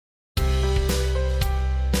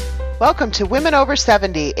Welcome to Women Over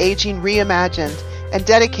 70, Aging Reimagined, and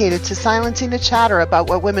dedicated to silencing the chatter about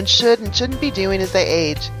what women should and shouldn't be doing as they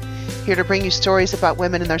age. Here to bring you stories about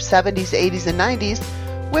women in their 70s, 80s, and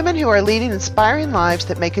 90s, women who are leading inspiring lives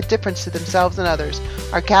that make a difference to themselves and others,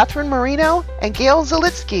 are Catherine Marino and Gail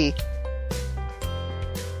Zalitsky.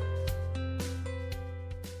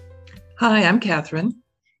 Hi, I'm Catherine.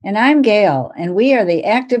 And I'm Gail, and we are the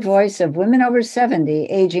active voice of Women Over 70,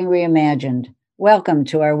 Aging Reimagined. Welcome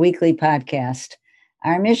to our weekly podcast.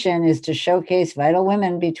 Our mission is to showcase vital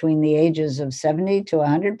women between the ages of 70 to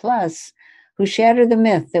 100 plus who shatter the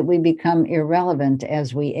myth that we become irrelevant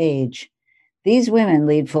as we age. These women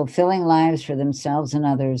lead fulfilling lives for themselves and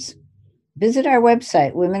others. Visit our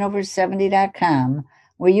website, womenover70.com,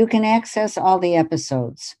 where you can access all the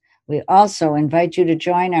episodes. We also invite you to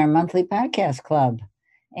join our monthly podcast club.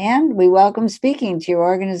 And we welcome speaking to your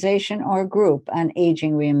organization or group on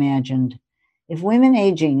Aging Reimagined. If women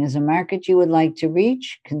aging is a market you would like to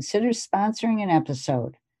reach, consider sponsoring an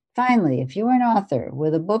episode. Finally, if you are an author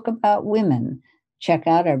with a book about women, check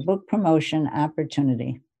out our book promotion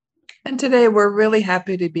opportunity. And today we're really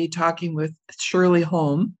happy to be talking with Shirley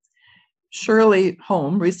Holm. Shirley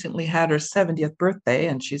Holm recently had her 70th birthday,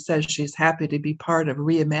 and she says she's happy to be part of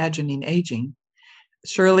reimagining aging.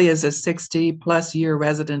 Shirley is a 60-plus year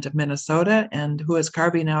resident of Minnesota and who is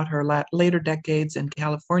carving out her later decades in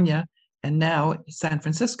California and now San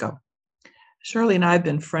Francisco. Shirley and I have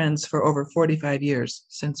been friends for over 45 years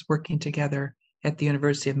since working together at the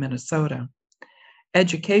University of Minnesota.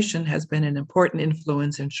 Education has been an important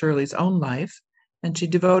influence in Shirley's own life, and she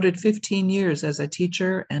devoted 15 years as a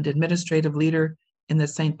teacher and administrative leader in the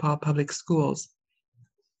St. Paul Public Schools.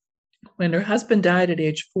 When her husband died at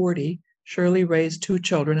age 40, Shirley raised 2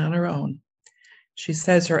 children on her own. She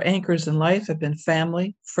says her anchors in life have been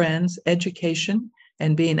family, friends, education,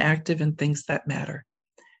 and being active in things that matter.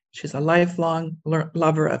 She's a lifelong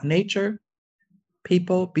lover of nature,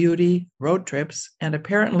 people, beauty, road trips, and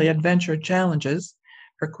apparently adventure challenges.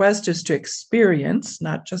 Her quest is to experience,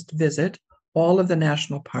 not just visit, all of the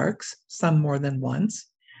national parks, some more than once.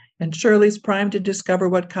 And Shirley's primed to discover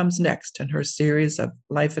what comes next in her series of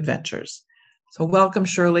life adventures. So welcome,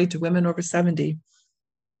 Shirley, to Women Over 70.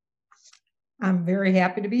 I'm very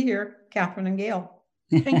happy to be here, Catherine and Gail.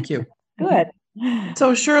 Thank you. Good.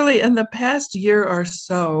 So Shirley, in the past year or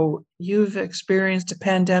so, you've experienced a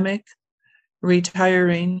pandemic,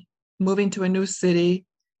 retiring, moving to a new city,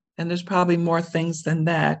 and there's probably more things than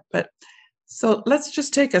that. But so let's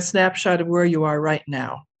just take a snapshot of where you are right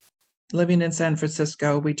now. Living in San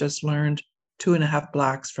Francisco, we just learned 2.5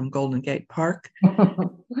 blocks from Golden Gate Park.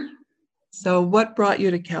 So what brought you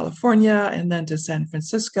to California and then to San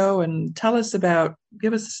Francisco? And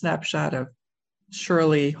give us a snapshot of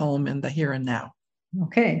Shirley Holm in the here and now.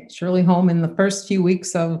 Okay, Shirley Holm in the first few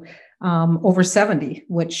weeks of over 70,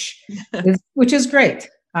 which is great.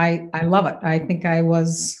 I love it. I think I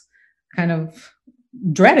was kind of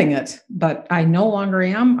dreading it, but I no longer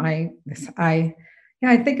am. I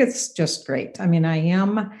think it's just great. I mean, I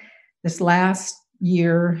am. This last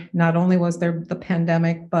year, not only was there the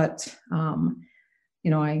pandemic, but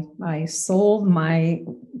I sold my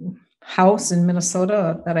house in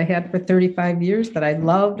Minnesota that I had for 35 years that I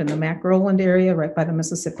loved in the Mac Rowland area right by the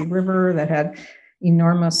Mississippi River that had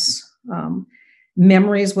enormous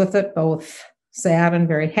memories with it, both sad and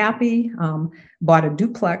very happy. Bought a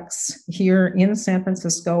duplex here in San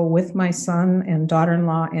Francisco with my son and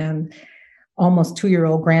daughter-in-law and almost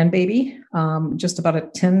 2-year-old grandbaby, just about a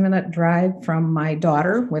 10-minute drive from my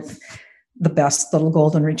daughter with the best little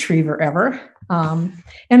golden retriever ever. And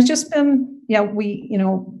it's just been,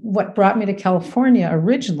 what brought me to California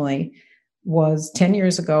originally was 10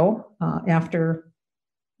 years ago, after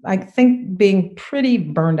I think being pretty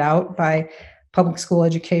burned out by public school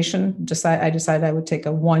education. I decided I would take a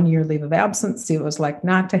 1-year leave of absence, see what it was like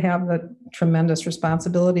not to have the tremendous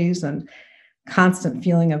responsibilities and constant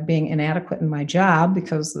feeling of being inadequate in my job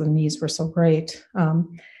because the needs were so great.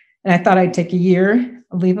 And I thought I'd take a year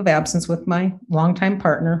leave of absence with my longtime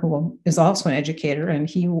partner, who is also an educator, and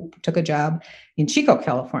he took a job in Chico,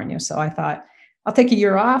 California. So I thought, I'll take a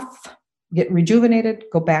year off, get rejuvenated,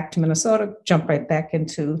 go back to Minnesota, jump right back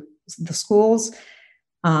into the schools.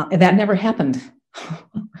 And that never happened.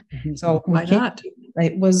 So why not?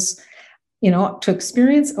 It was, to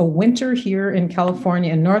experience a winter here in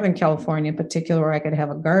California, in Northern California in particular, where I could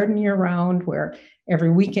have a garden year round, where every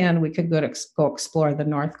weekend we could go explore the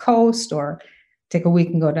North Coast or take a week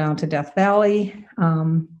and go down to Death Valley. I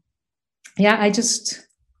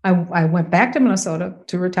went back to Minnesota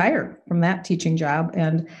to retire from that teaching job.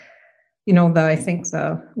 And I think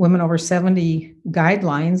the women over 70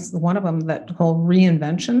 guidelines, one of them, that whole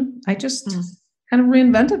reinvention, I just kind of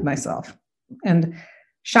reinvented myself, and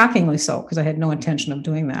shockingly so, because I had no intention of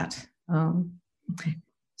doing that.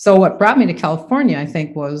 So what brought me to California, I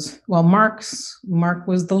think, was, well, Mark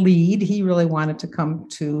was the lead. He really wanted to come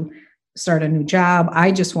to start a new job.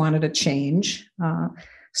 I just wanted a change.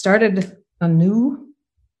 Started a new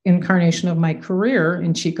incarnation of my career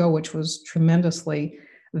in Chico, which was tremendously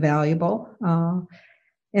valuable.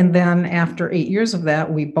 And then after 8 years of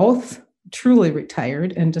that, we both truly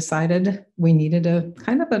retired and decided we needed a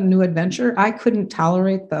kind of a new adventure. I couldn't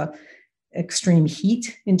tolerate the extreme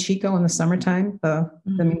heat in Chico in the summertime. I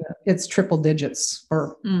mean, it's triple digits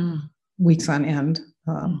for weeks on end.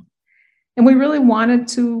 And we really wanted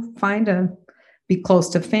to be close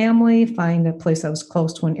to family, find a place that was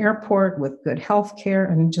close to an airport with good health care,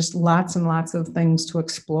 and just lots and lots of things to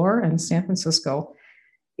explore. And San Francisco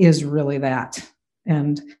is really that.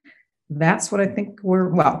 And that's what I think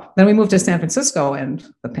then we moved to San Francisco and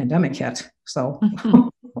the pandemic hit. So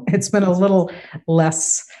it's been a little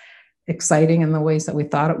less exciting in the ways that we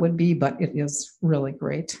thought it would be, but it is really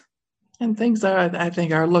great. And things I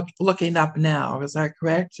think are looking up now. Is that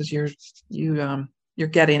correct? As you're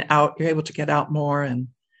getting out, you're able to get out more and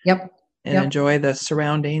enjoy the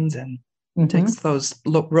surroundings and takes those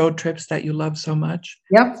road trips that you love so much.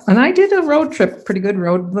 Yep. And I did a road trip, pretty good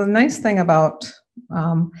road. The nice thing about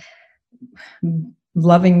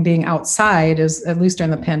loving being outside is, at least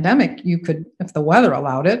during the pandemic, you could, if the weather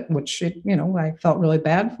allowed it, which I felt really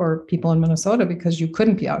bad for people in Minnesota because you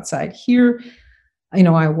couldn't be outside. Here,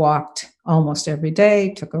 I walked almost every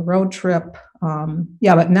day, took a road trip.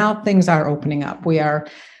 But now things are opening up. We are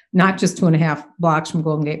not just 2.5 blocks from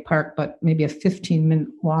Golden Gate Park, but maybe a 15-minute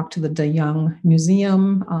walk to the De Young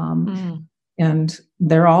Museum. And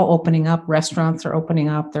they're all opening up. Restaurants are opening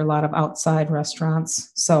up. There are a lot of outside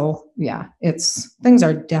restaurants. So things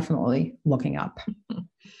are definitely looking up.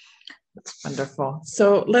 That's wonderful.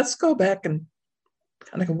 So let's go back and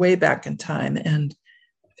kind of way back in time. And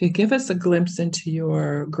if you give us a glimpse into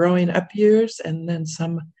your growing up years and then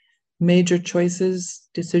some major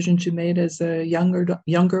decisions you made as a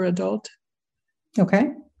younger adult.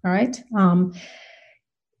 Okay. All right.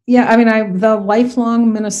 The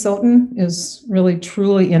lifelong Minnesotan is really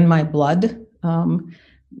truly in my blood.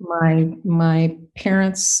 My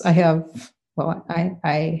parents, I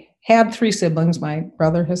had 3 siblings. My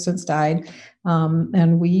brother has since died.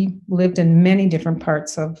 And we lived in many different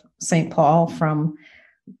parts of St. Paul.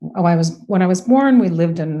 When I was born, we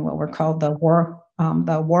lived in what were called the war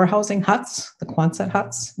housing huts, the Quonset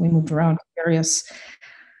huts. We moved around various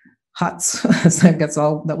huts, that's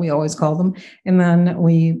all that we always call them. And then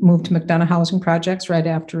we moved to McDonough Housing Projects right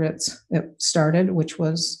after it started, which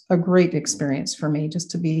was a great experience for me, just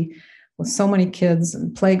to be with so many kids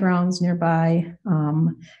and playgrounds nearby.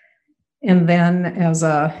 And then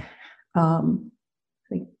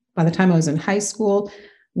by the time I was in high school,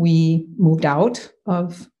 we moved out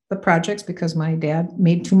of the projects because my dad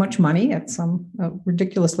made too much money at some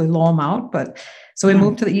ridiculously low amount. So we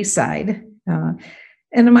moved to the east side.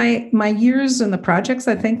 And my years in the projects,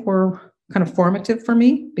 I think, were kind of formative for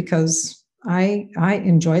me because I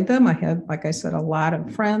enjoyed them. I had, like I said, a lot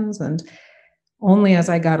of friends, and only as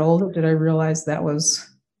I got older did I realize that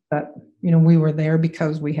we were there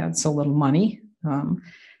because we had so little money.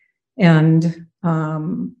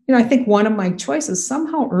 I think one of my choices,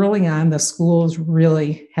 somehow early on, the schools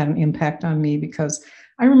really had an impact on me because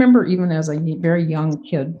I remember even as a very young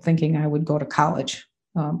kid thinking I would go to college.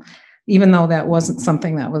 Even though that wasn't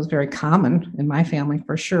something that was very common in my family,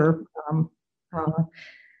 for sure.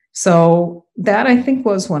 So that, I think,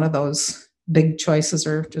 was one of those big choices,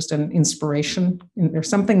 or just an inspiration, or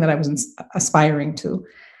something that I was aspiring to.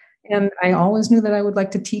 And I always knew that I would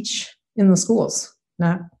like to teach in the schools,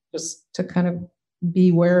 not just to kind of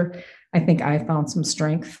be where I think I found some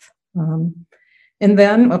strength. And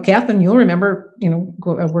then, Catherine, you'll remember,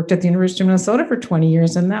 I worked at the University of Minnesota for 20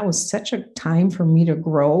 years, and that was such a time for me to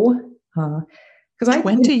grow.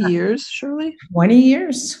 20 years, Shirley? 20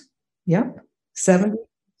 years. Yep.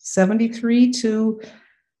 73 to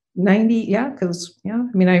 90. Yeah.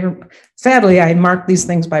 Sadly, I marked these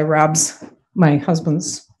things by my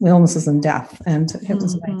husband's illnesses and death, and it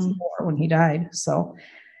was 94 when he died. So,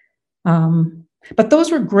 but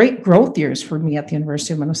those were great growth years for me at the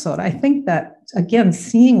University of Minnesota. I think that, again,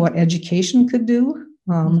 seeing what education could do,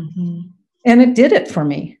 and it did it for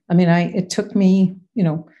me. It took me,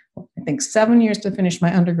 I think 7 years to finish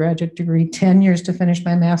my undergraduate degree, 10 years to finish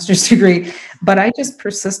my master's degree, but I just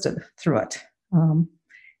persisted through it. And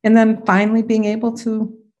then finally being able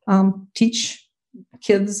to teach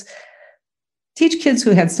kids teach kids who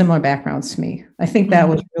had similar backgrounds to me. I think that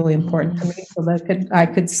was really important to me, so that I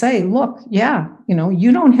could say, look, yeah,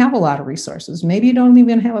 you don't have a lot of resources. Maybe you don't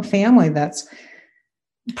even have a family that's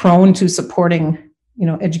prone to supporting,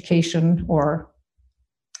 education or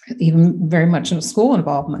even very much in a school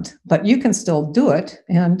involvement, but you can still do it.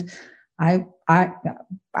 And I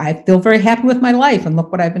feel very happy with my life, and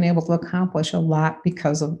look what I've been able to accomplish, a lot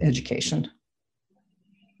because of education.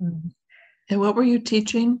 And what were you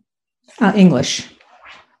teaching? English.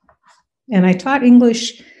 And I taught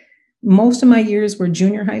English. Most of my years were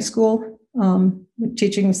junior high school,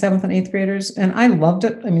 teaching 7th and 8th graders. And I loved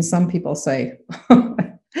it. I mean, some people say, oh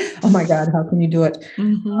my God, how can you do it?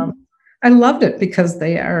 I loved it because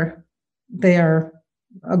they are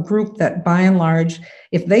a group that, by and large,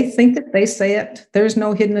 if they think it, they say it. There's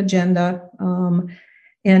no hidden agenda,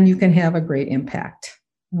 and you can have a great impact.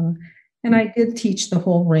 And I did teach the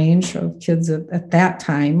whole range of kids at that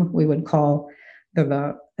time. We would call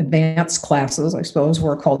the advanced classes, I suppose,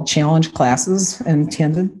 were called challenge classes, and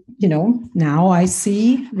tended, now I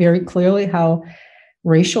see very clearly how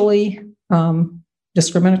racially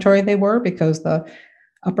discriminatory they were, because the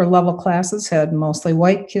upper level classes had mostly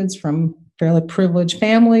white kids from fairly privileged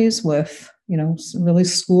families with, really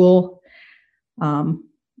school.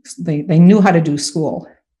 They knew how to do school.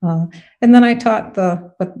 And then I taught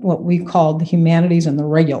what we called the humanities and the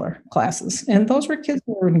regular classes. And those were kids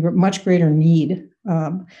who were in much greater need.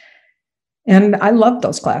 And I loved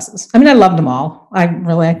those classes. I mean, I loved them all.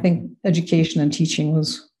 I think education and teaching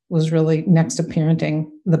was really, next to parenting,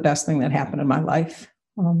 the best thing that happened in my life.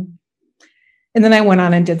 And then I went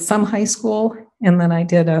on and did some high school, and then I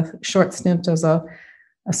did a short stint as a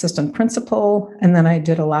assistant principal, and then I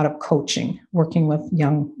did a lot of coaching, working with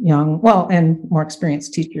young, and more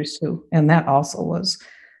experienced teachers too. And that also was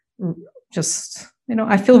just,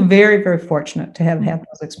 I feel very, very fortunate to have had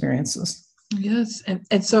those experiences. Yes.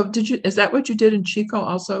 And so is that what you did in Chico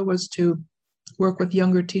also, was to work with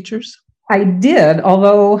younger teachers? I did,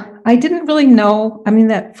 although I didn't really know. I mean,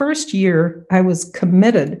 that first year I was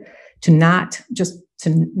committed to not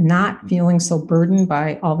feeling so burdened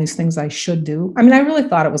by all these things I should do. I mean, I really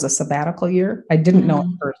thought it was a sabbatical year. I didn't know at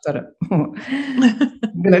first that it was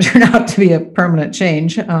going to turn out to be a permanent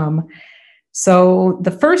change. So the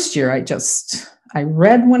first year I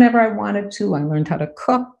read whenever I wanted to. I learned how to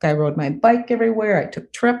cook. I rode my bike everywhere. I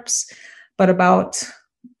took trips. But about,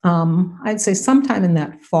 I'd say sometime in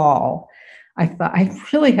that fall, I thought I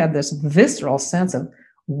really had this visceral sense of,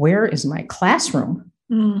 where is my classroom?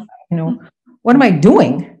 What am I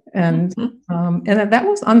doing? And that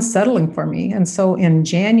was unsettling for me. And so in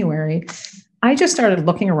January, I just started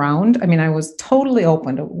looking around. I mean, I was totally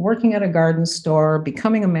open to working at a garden store,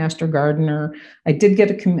 becoming a master gardener. I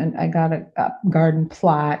got a garden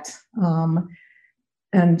plot,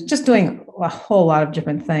 and just doing a whole lot of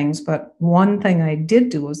different things. But one thing I did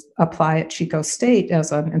do was apply at Chico State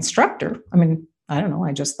as an instructor. I mean, I don't know.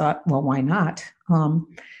 I just thought, well, why not?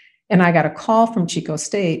 And I got a call from Chico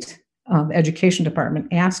State, the education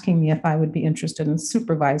department, asking me if I would be interested in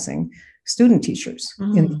supervising student teachers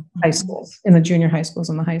in high schools, in the junior high schools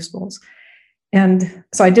and the high schools. And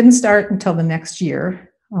so I didn't start until the next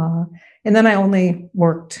year. And then I only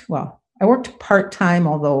worked part-time,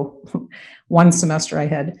 although one semester I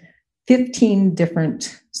had 15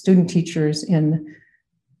 different student teachers in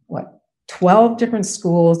 12 different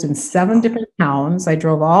schools in 7 different towns. I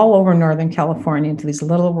drove all over Northern California into these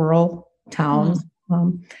little rural towns.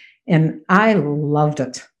 And I loved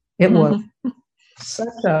it. It was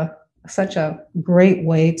such a great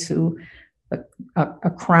way to a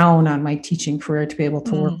crown on my teaching career, to be able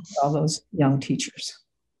to work with all those young teachers.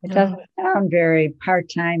 It doesn't sound very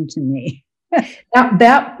part-time to me.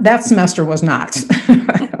 That semester was not.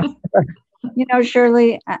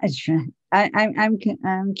 Shirley,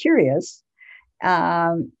 I'm curious.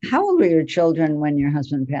 How old were your children when your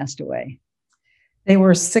husband passed away? They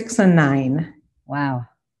were 6 and 9. Wow.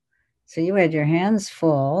 So you had your hands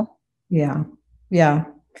full. Yeah. Yeah.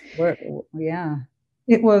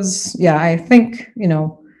 It was, I think,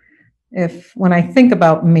 when I think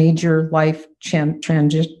about major life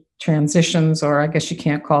transitions, or I guess you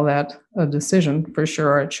can't call that a decision for sure,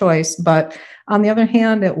 or a choice, but on the other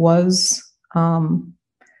hand, it was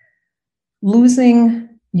losing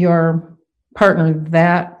your partner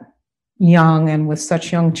that young and with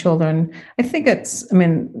such young children. I think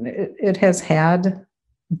it has had,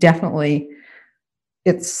 definitely,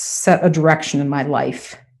 it's set a direction in my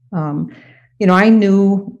life. I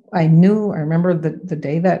remember the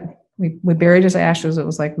day that we buried his ashes. It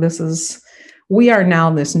was like, we are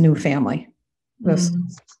now this new family.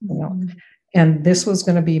 And this was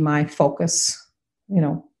going to be my focus,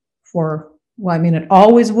 for well, I mean, it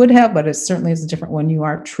always would have, but it certainly is different when you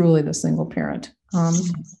are truly the single parent.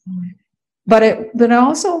 But it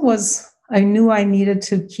also was, I knew I needed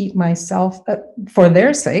to keep myself, for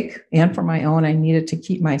their sake and for my own, I needed to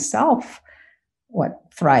keep myself,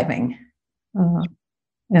 thriving.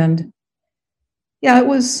 And yeah, it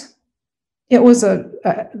was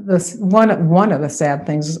this one of the sad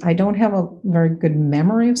things is I don't have a very good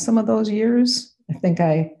memory of some of those years. I think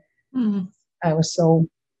I was so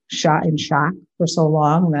in shock for so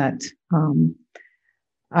long that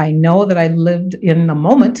I know that I lived in the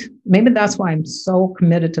moment. Maybe that's why I'm so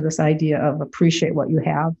committed to this idea of appreciate what you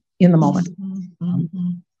have in the moment.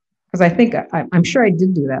 Because I think I'm sure I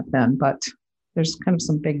did do that then, but there's kind of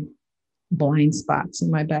some big blind spots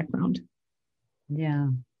in my background. Yeah.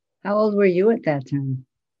 How old were you at that time?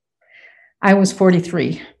 I was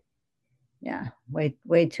 43. Yeah.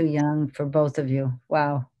 Way too young for both of you.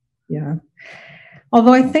 Wow. Yeah.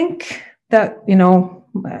 Although I think that,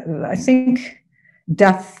 I think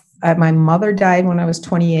death, my mother died when I was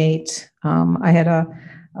 28. I had a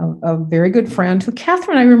very good friend who,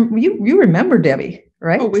 Catherine, you remember Debbie,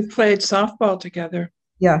 right? Oh, we played softball together.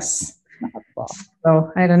 Yes. Softball.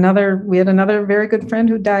 So we had another very good friend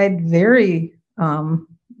who died very,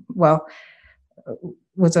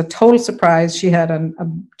 was a total surprise. She had a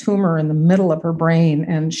tumor in the middle of her brain,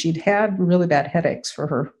 and she'd had really bad headaches for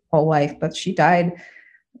her whole life, but she died.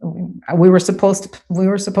 We were supposed to play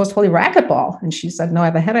racquetball, and she said, "No, I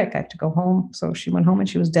have a headache. I have to go home." So she went home, and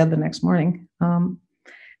she was dead the next morning.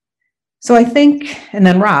 So I think, and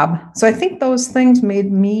then Rob. So I think those things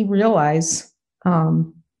made me realize, there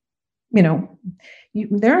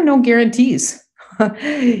are no guarantees.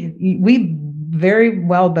 We very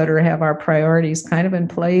well better have our priorities kind of in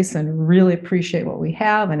place and really appreciate what we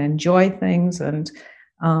have and enjoy things. And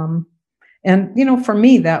for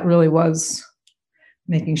me, that really was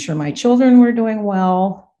making sure my children were doing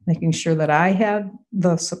well, making sure that I had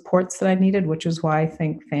the supports that I needed, which is why I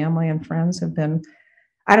think family and friends have been,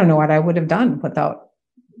 I don't know what I would have done without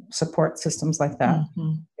support systems like that.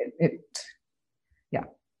 Yeah.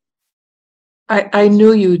 I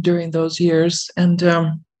knew you during those years, and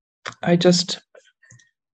I just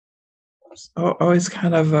always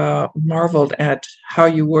kind of marveled at how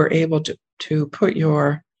you were able to put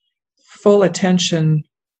your full attention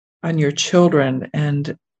on your children,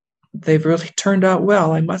 and they've really turned out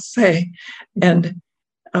well, I must say, and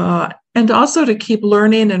also to keep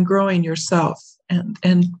learning and growing yourself,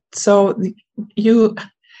 and so you.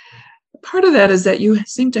 Part of that is that you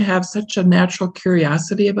seem to have such a natural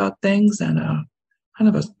curiosity about things and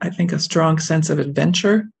I think a strong sense of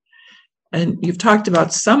adventure. And you've talked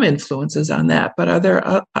about some influences on that, but are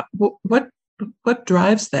there what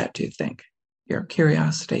drives that, do you think, your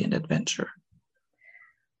curiosity and adventure?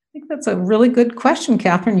 I think that's a really good question,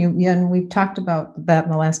 Catherine. And we've talked about that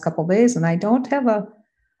in the last couple of days, and I don't have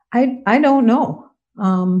I don't know.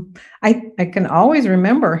 I can always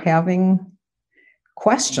remember having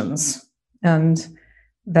questions, and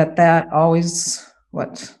that always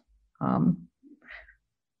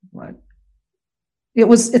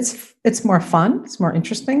it's more fun, it's more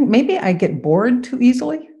interesting. Maybe I get bored too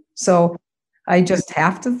easily, so I just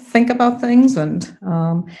have to think about things. And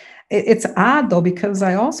it's odd though, because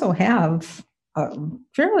I also have a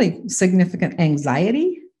fairly significant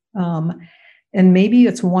anxiety, and maybe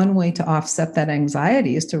it's one way to offset that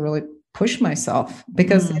anxiety is to really push myself,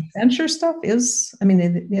 because the adventure stuff is, I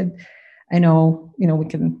mean, I know, we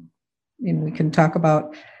can talk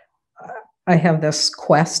about, I have this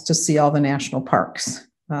quest to see all the national parks.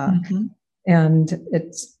 And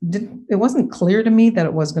it wasn't clear to me that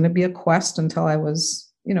it was going to be a quest until I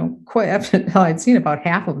was, until I'd seen about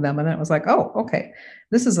half of them. And then it was like, oh, okay,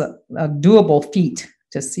 this is a doable feat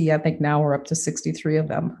to see. I think now we're up to 63 of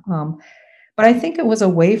them. But I think it was a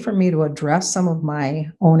way for me to address some of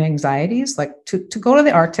my own anxieties. Like to go to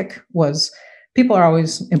the Arctic was, people are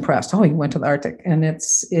always impressed. Oh, you went to the Arctic. And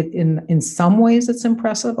in some ways it's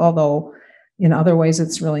impressive, although in other ways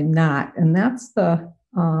it's really not. And that's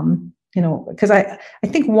because I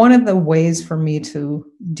think one of the ways for me to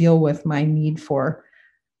deal with my need for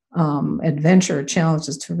adventure challenge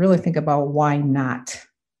is to really think about why not.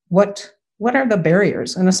 What are the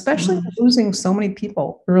barriers? And especially losing so many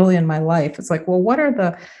people early in my life, it's like, well, what are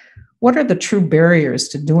the true barriers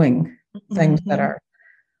to doing things that are,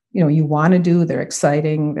 you want to do, they're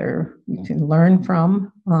exciting, you can learn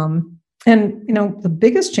from. And the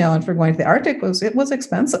biggest challenge for going to the Arctic was it was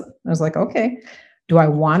expensive. I was like, okay, do I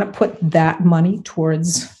want to put that money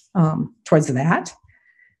towards that?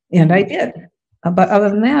 And I did. But other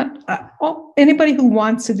than that, anybody who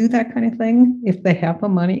wants to do that kind of thing, if they have the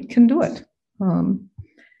money, can do it.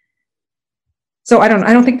 So I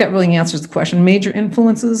don't think that really answers the question. Major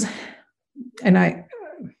influences, and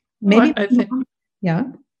maybe, I think, yeah.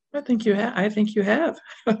 I think you have. I think you have.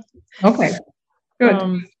 Okay,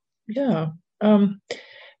 good. Yeah.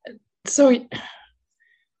 So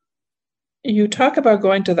you talk about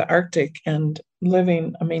going to the Arctic and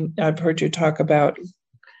living. I mean, I've heard you talk about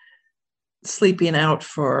sleeping out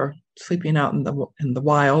in the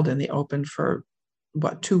wild, in the open for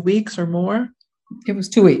what, 2 weeks or more? It was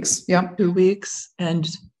 2 weeks. Yeah. 2 weeks, and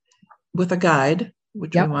with a guide,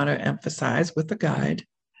 which Yep. we want to emphasize, with a guide.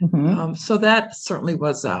 Mm-hmm. So that certainly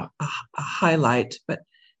was a highlight. But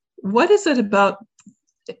what is it about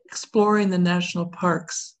exploring the national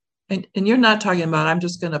parks? And you're not talking about, I'm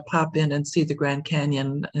just going to pop in and see the Grand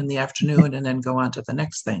Canyon in the afternoon and then go on to the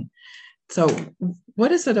next thing. So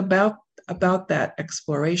what is it about that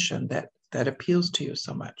exploration that appeals to you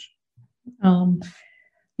so much?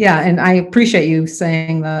 Yeah, and I appreciate you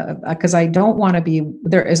saying that, because I don't want to be,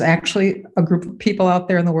 there is actually a group of people out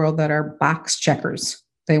there in the world that are box checkers.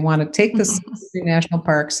 They want to take the national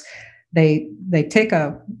parks, they take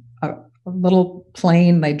a little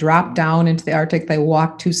plane, they drop down into the Arctic, they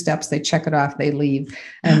walk 2 steps, they check it off, they leave.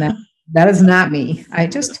 And that is not me. I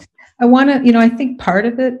want to, I think part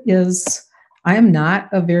of it is I am not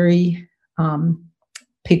a very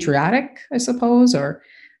patriotic, I suppose, or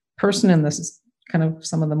person in this kind of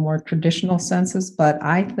some of the more traditional senses, but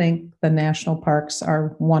I think the national parks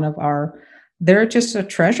are they're just a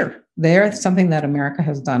treasure. They're something that America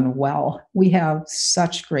has done well. We have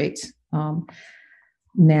such great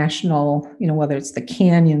national, whether it's the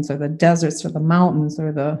canyons or the deserts or the mountains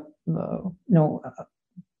or the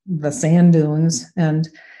sand dunes, and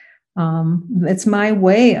it's my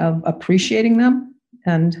way of appreciating them.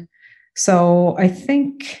 And so I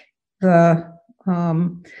think the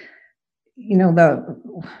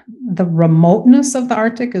remoteness of the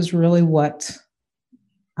Arctic is really what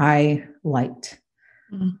I liked.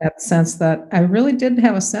 That sense that I really did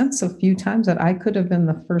have a sense a few times that I could have been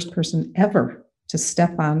the first person ever to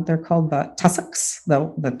step on. They're called the tussocks,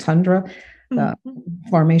 the tundra, the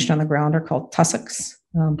formation on the ground are called tussocks.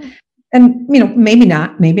 And, maybe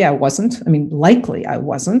not, maybe I wasn't. I mean, likely I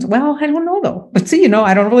wasn't. Well, I don't know though. But see,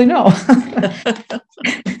 I don't really know.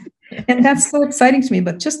 And that's so exciting to me.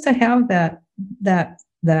 But just to have that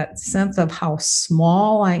sense of how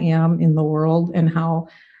small I am in the world and how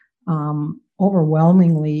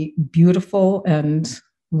overwhelmingly beautiful and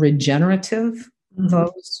regenerative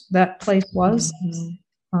that place was.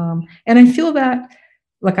 And I feel that,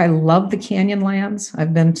 like, I love the Canyonlands.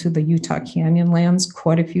 I've been to the Utah Canyonlands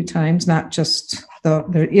quite a few times, not just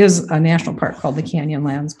there is a national park called the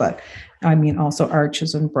Canyonlands, but I mean also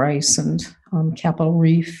Arches and Bryce and Capitol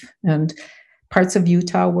Reef and parts of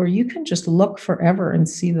Utah where you can just look forever and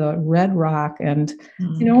see the red rock. And,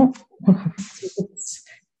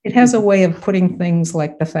 it has a way of putting things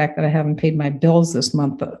like the fact that I haven't paid my bills this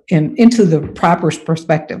month into the proper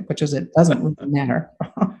perspective, which is it doesn't really matter.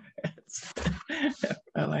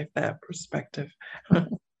 I like that perspective.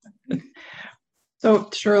 So,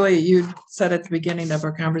 Shirley, you said at the beginning of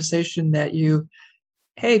our conversation that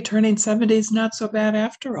turning 70 is not so bad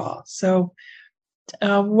after all. So,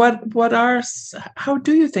 how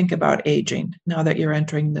do you think about aging now that you're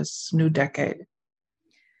entering this new decade?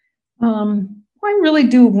 I really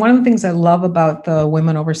do. One of the things I love about the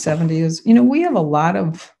women over 70 is, we have a lot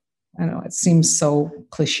of, I know it seems so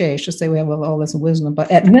cliche to say we have all this wisdom, but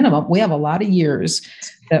at minimum, we have a lot of years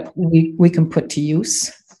that we can put to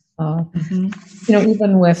use.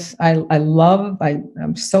 Even with,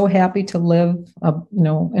 I'm so happy to live,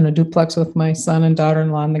 in a duplex with my son and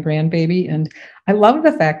daughter-in-law and the grandbaby. And I love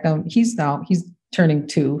the fact that he's turning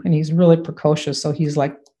 2 and he's really precocious. So he's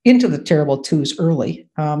like into the terrible 2s early.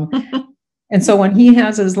 And so when he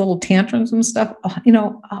has his little tantrums and stuff,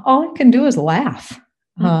 all I can do is laugh.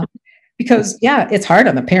 Because it's hard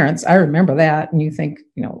on the parents. I remember that. And you think,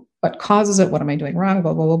 what causes it? What am I doing wrong?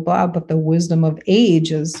 Blah, blah, blah, blah. But the wisdom of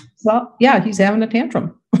age is, he's having a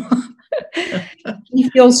tantrum. He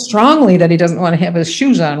feels strongly that he doesn't want to have his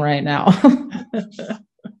shoes on right now.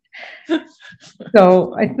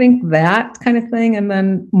 So I think that kind of thing. And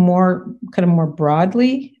then more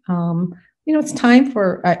broadly, it's time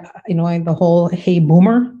for, the whole hey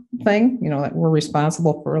boomer thing, that we're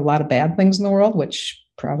responsible for a lot of bad things in the world, which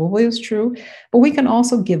probably is true, but we can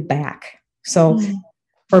also give back. So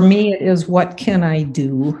for me, it is, what can I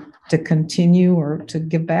do to continue or to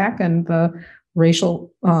give back? And the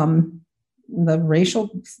racial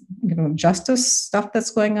justice stuff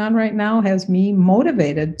that's going on right now has me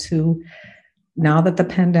motivated to, now that the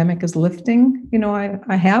pandemic is lifting,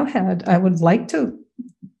 I would like to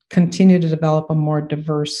continue to develop a more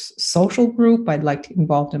diverse social group. I'd like to get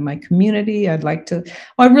involved in my community. I'd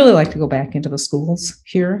really like to go back into the schools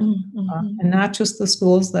here, and not just the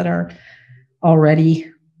schools that are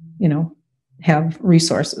already, have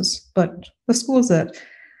resources, but the schools that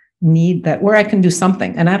need that, where I can do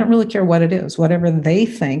something. And I don't really care what it is, whatever they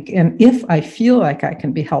think. And if I feel like I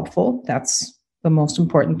can be helpful, that's the most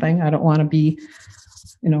important thing. I don't want to be,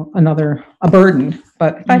 a burden,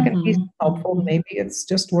 but if I can be helpful, maybe it's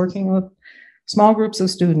just working with small groups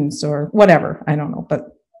of students or whatever. I don't know,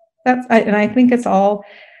 but I think it's all,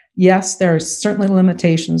 yes, there's certainly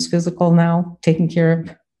limitations. Physical now, taking care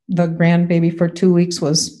of the grandbaby for 2 weeks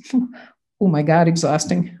was, oh my God,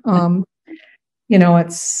 exhausting. And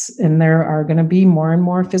there are going to be more and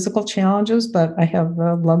more physical challenges, but I have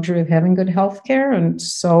the luxury of having good health care. And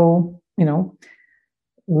so,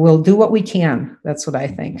 we'll do what we can. That's what I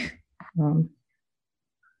think.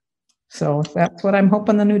 So that's what I'm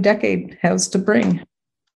hoping the new decade has to bring.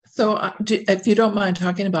 So if you don't mind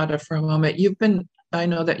talking about it for a moment, I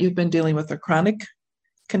know that you've been dealing with a chronic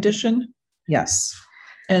condition. Yes.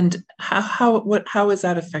 And how is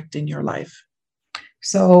that affecting your life?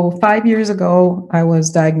 So 5 years ago, I was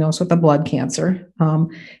diagnosed with a blood cancer,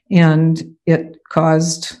 and it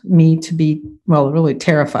caused me to be, really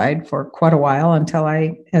terrified for quite a while until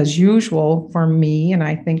as usual for me, and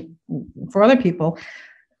I think for other people,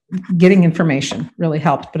 getting information really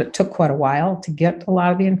helped, but it took quite a while to get a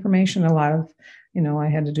lot of the information. A lot of, I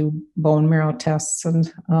had to do bone marrow tests, and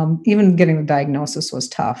even getting the diagnosis was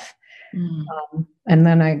tough. And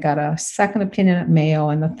then I got a second opinion at Mayo.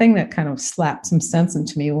 And the thing that kind of slapped some sense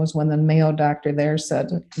into me was when the Mayo doctor there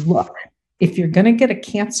said, look, if you're going to get a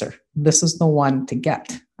cancer, this is the one to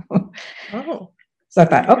get. Oh. So I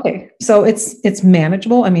thought, okay, so it's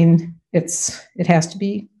manageable. I mean, it has to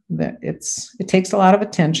be that it takes a lot of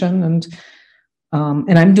attention, and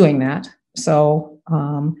I'm doing that. So,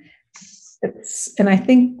 and I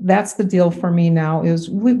think that's the deal for me now is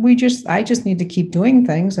I just need to keep doing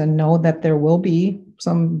things and know that there will be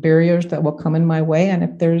some barriers that will come in my way. And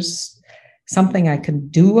if there's something I can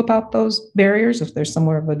do about those barriers, if there's some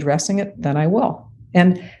way of addressing it, then I will.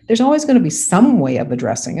 And there's always going to be some way of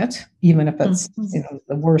addressing it, even if it's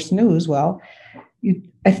the worst news. Well,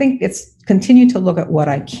 I think it's continue to look at what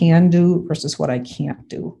I can do versus what I can't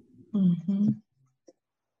do.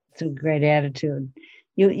 It's a great attitude.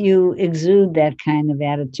 You exude that kind of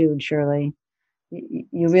attitude, Shirley.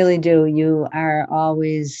 You really do. You are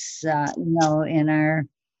always, in our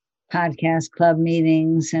podcast club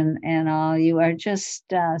meetings and all, you are just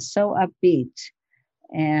so upbeat,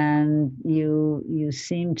 and you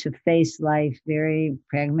seem to face life very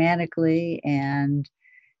pragmatically and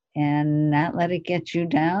not let it get you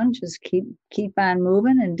down. Just keep on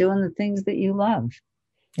moving and doing the things that you love.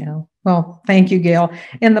 Yeah. Well, thank you, Gail.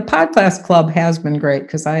 And the podcast club has been great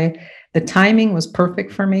because the timing was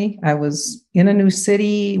perfect for me. I was in a new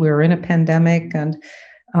city. We were in a pandemic, and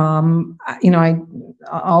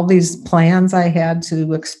all these plans I had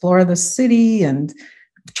to explore the city and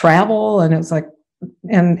travel, and it was like,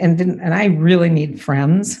 and I really need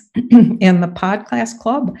friends, and the podcast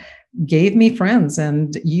club gave me friends,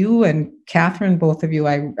 and you and Catherine, both of you,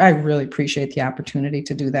 I really appreciate the opportunity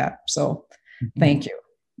to do that. So thank you.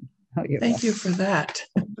 Oh, thank you for that.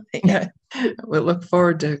 We'll look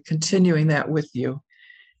forward to continuing that with you.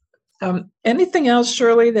 Anything else,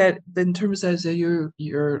 Shirley, that in terms as you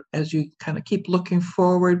kind of keep looking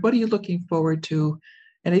forward, what are you looking forward to?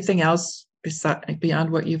 Anything else beyond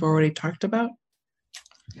what you've already talked about?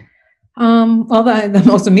 Well, the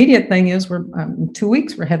most immediate thing is we're 2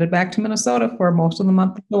 weeks. We're headed back to Minnesota for most of the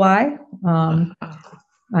month of July.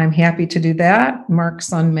 I'm happy to do that. Mark's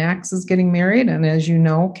son, Max, is getting married. And as you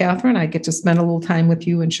know, Catherine, I get to spend a little time with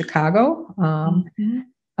you in Chicago.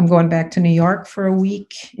 I'm going back to New York for a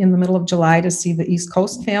week in the middle of July to see the East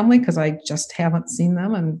Coast family because I just haven't seen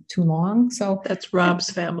them in too long. So that's Rob's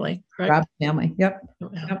family, correct? Rob's family, yep.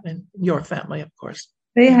 And your family, of course.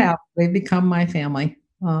 They've become my family.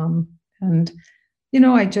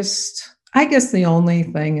 I guess the only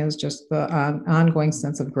thing is just the ongoing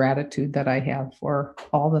sense of gratitude that I have for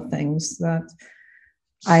all the things that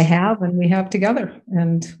I have and we have together.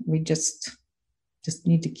 And we just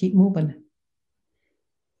need to keep moving.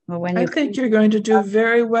 Well, I think you're going to do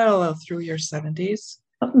very well through your 70s.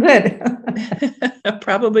 Good.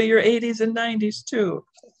 Probably your 80s and 90s too.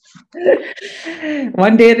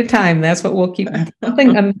 One day at a time. That's what we'll keep.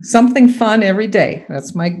 Something fun every day.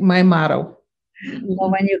 That's my motto. Well,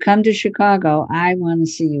 when you come to Chicago, I want to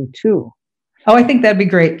see you too. Oh, I think that'd be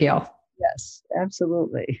great, Gail. Yes,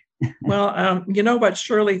 absolutely. Well, what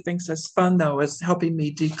Shirley thinks is fun, though, is helping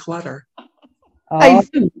me declutter. Oh,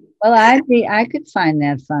 well, I could find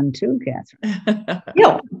that fun too, Catherine.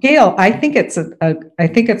 Gail, I think it's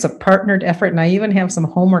a partnered effort, and I even have some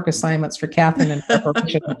homework assignments for Catherine in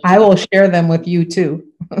preparation. I will share them with you too.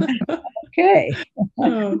 Okay.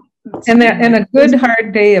 Oh, And a good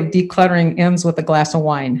hard day of decluttering ends with a glass of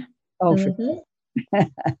wine. Oh,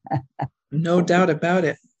 no doubt about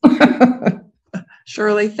it.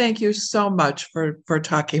 Shirley, thank you so much for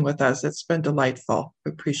talking with us. It's been delightful.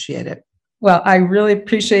 Appreciate it. Well, I really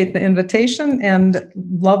appreciate the invitation and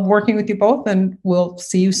love working with you both, and we'll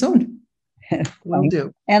see you soon. Will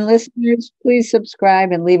do. And listeners, please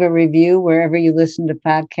subscribe and leave a review wherever you listen to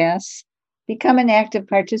podcasts. Become an active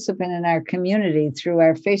participant in our community through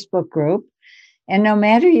our Facebook group. And no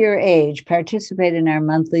matter your age, participate in our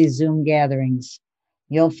monthly Zoom gatherings.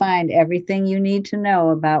 You'll find everything you need to know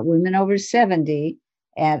about women over 70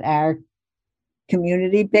 at our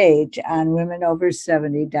community page on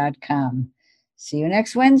womenover70.com. See you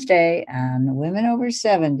next Wednesday on Women Over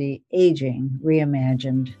 70, Aging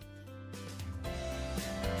Reimagined.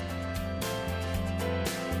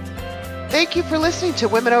 Thank you for listening to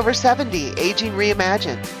Women Over 70, Aging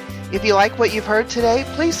Reimagined. If you like what you've heard today,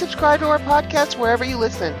 please subscribe to our podcast wherever you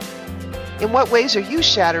listen. In what ways are you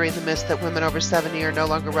shattering the myth that women over 70 are no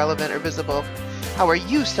longer relevant or visible? How are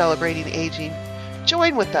you celebrating aging?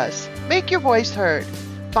 Join with us. Make your voice heard.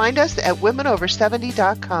 Find us at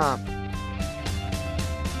womenover70.com.